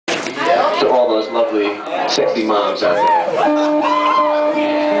To all those lovely, sexy moms out there.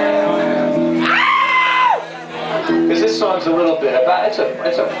 Because this song's a little bit about, it's a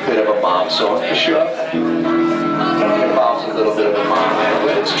bit of a mom song for sure. It involves a little bit of a mom.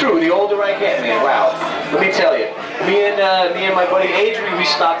 But it's true, the older I get, man, wow. Let me tell you, me and my buddy Adrian, we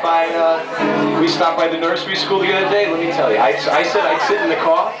stopped by the nursery school the other day. Let me tell you, I said I'd sit in the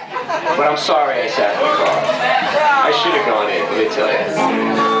car, but I'm sorry I sat in the car. I should have gone in, let me tell you.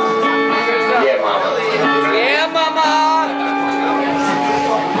 Yeah, mama. Yeah, mama.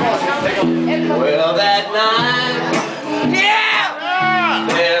 Well, that night, Yeah.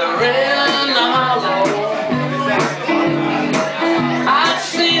 there in the hollow, I'd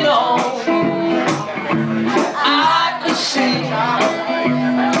seen all I could see.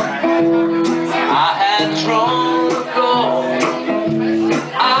 I had drawn the gold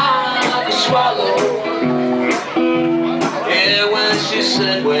I could swallow. Yeah, when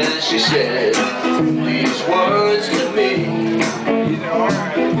she said these words to me,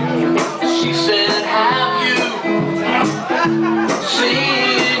 she said, have you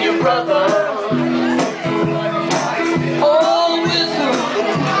seen your brother? Oh, with whom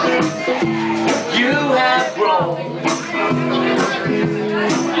you have grown.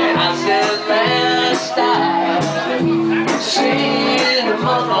 And I said, last I seen your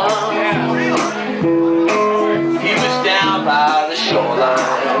mother, he was down by the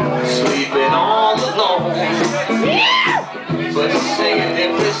shoreline, sleeping all alone. But singing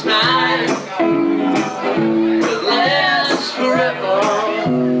if this night could last forever,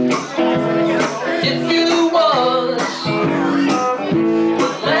 if you was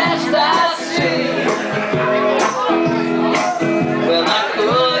the last I see, well, I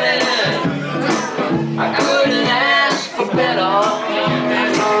couldn't ask for better.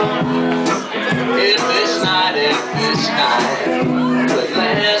 If this night could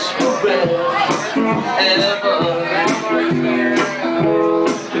last forever.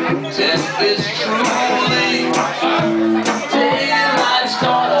 Death is truly daylight's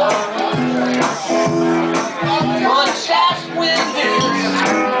daughter, but just wind is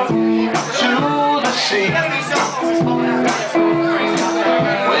to the sea.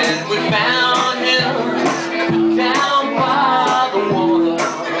 When we found him down by the water,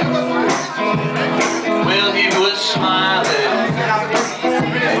 well, he was smiling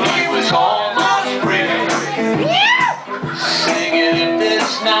and he was almost free. Singing if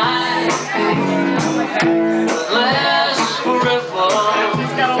this night would last forever,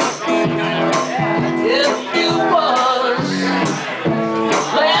 if you was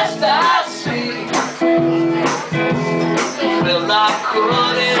the last I see, well, I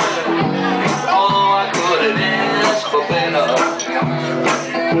couldn't ask for better.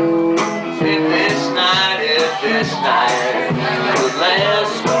 If this night would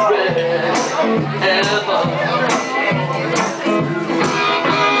last forever.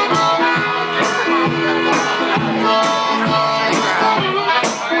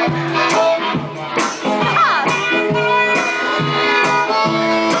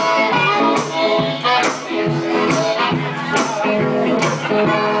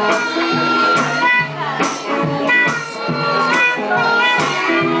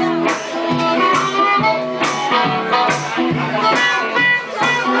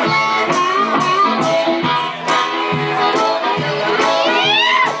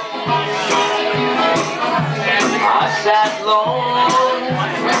 Sat long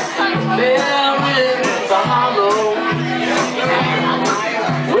there in the hollow,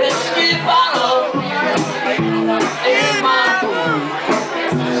 whiskey bottle in my room.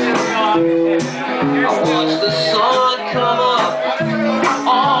 I watched the sun come up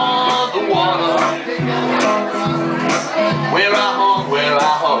on the water, where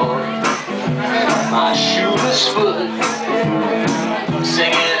I hung my shoeless foot,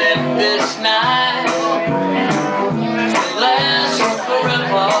 singing if this night last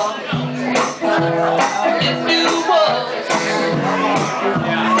forever, if you was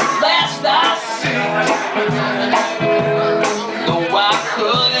last I see. No, I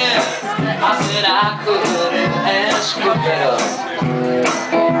said I couldn't ask for better.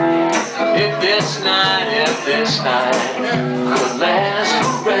 If this night could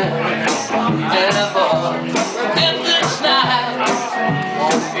last forever,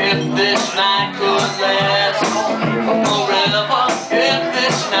 if this night could last